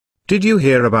Did you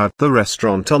hear about the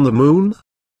restaurant on the moon?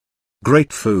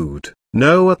 Great food,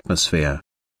 no atmosphere.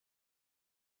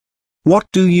 What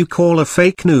do you call a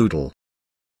fake noodle?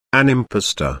 An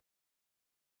impostor.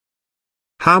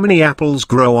 How many apples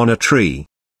grow on a tree?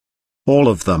 All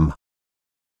of them.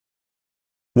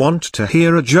 Want to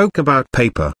hear a joke about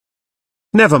paper?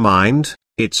 Never mind,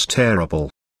 it's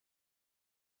terrible.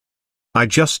 I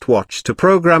just watched a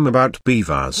program about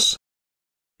beavers.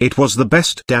 It was the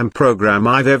best damn program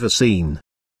I've ever seen.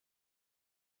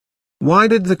 Why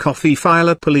did the coffee file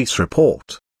a police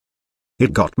report?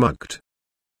 It got mugged.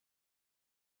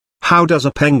 How does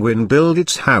a penguin build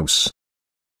its house?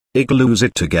 It glues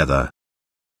it together.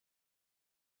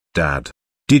 Dad,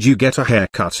 did you get a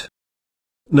haircut?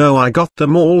 No, I got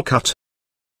them all cut.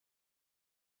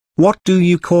 What do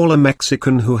you call a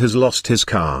Mexican who has lost his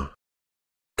car?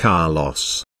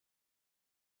 Carlos.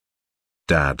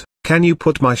 Dad, can you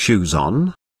put my shoes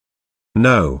on?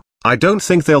 No, I don't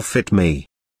think they'll fit me.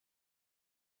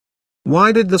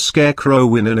 Why did the Scarecrow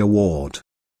win an award?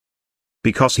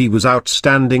 Because he was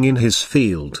outstanding in his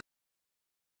field.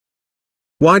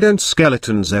 Why don't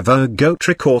skeletons ever go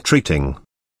trick-or-treating?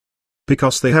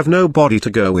 Because they have no body to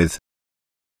go with.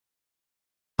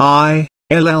 I'll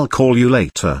call you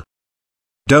later.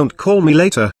 Don't call me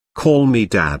later, call me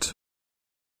Dad.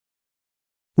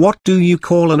 What do you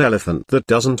call an elephant that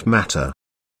doesn't matter?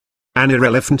 An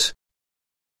irrelevant.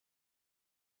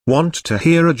 Want to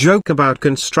hear a joke about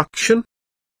construction?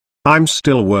 I'm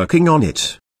still working on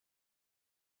it.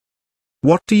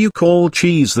 What do you call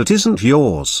cheese that isn't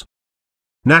yours?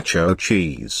 Nacho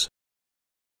cheese.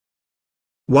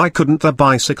 Why couldn't the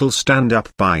bicycle stand up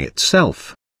by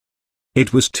itself?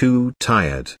 It was too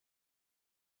tired.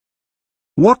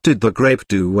 What did the grape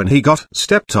do when he got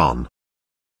stepped on?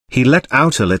 He let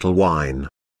out a little whine.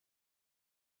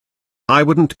 I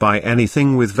wouldn't buy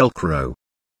anything with Velcro.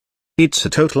 It's a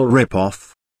total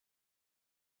rip-off.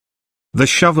 The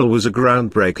shovel was a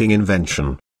groundbreaking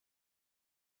invention.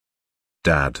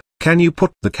 Dad, can you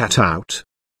put the cat out?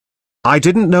 I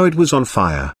didn't know it was on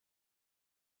fire.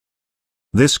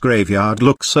 This graveyard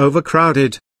looks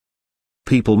overcrowded.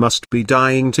 People must be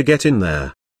dying to get in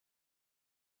there.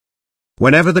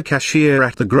 Whenever the cashier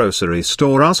at the grocery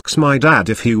store asks my dad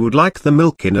if he would like the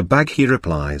milk in a bag, he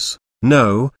replies,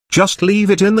 "No, just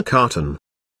leave it in the carton."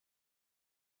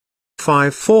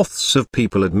 5/4 of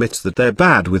people admit that they're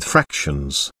bad with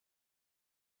fractions.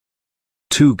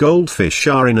 Two goldfish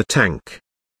are in a tank.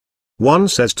 One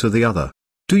says to the other,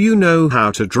 "Do you know how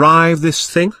to drive this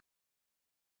thing?"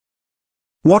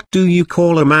 What do you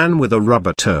call a man with a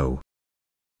rubber toe?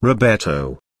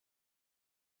 Roberto.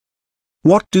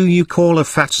 What do you call a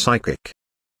fat psychic?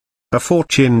 A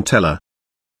fortune teller.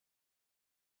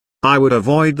 I would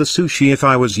avoid the sushi if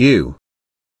I was you.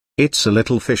 It's a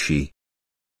little fishy.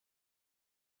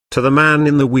 To the man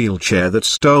in the wheelchair that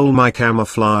stole my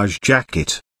camouflage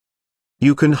jacket.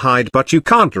 You can hide but you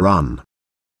can't run.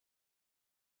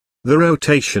 The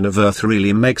rotation of Earth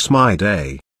really makes my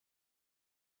day.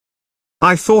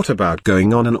 I thought about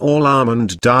going on an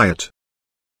all-almond diet.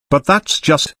 But that's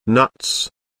just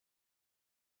nuts.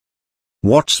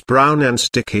 What's brown and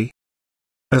sticky?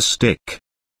 A stick.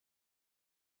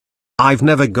 I've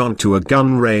never gone to a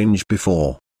gun range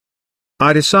before.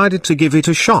 I decided to give it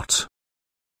a shot.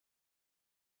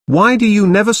 Why do you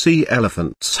never see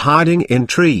elephants hiding in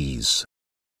trees?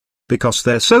 Because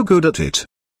they're so good at it.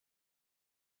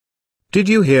 Did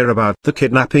you hear about the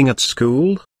kidnapping at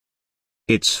school?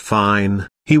 It's fine,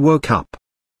 he woke up.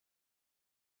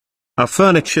 A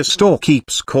furniture store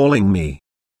keeps calling me.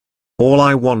 All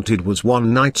I wanted was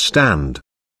one night stand.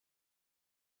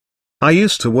 I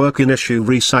used to work in a shoe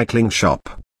recycling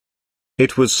shop.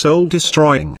 It was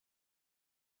soul-destroying.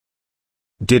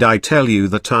 Did I tell you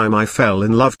the time I fell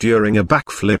in love during a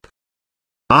backflip?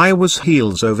 I was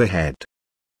heels over head.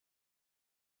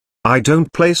 I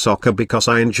don't play soccer because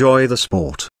I enjoy the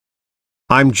sport.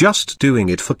 I'm just doing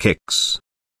it for kicks.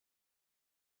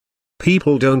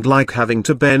 People don't like having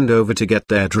to bend over to get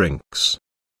their drinks.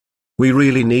 We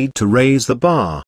really need to raise the bar.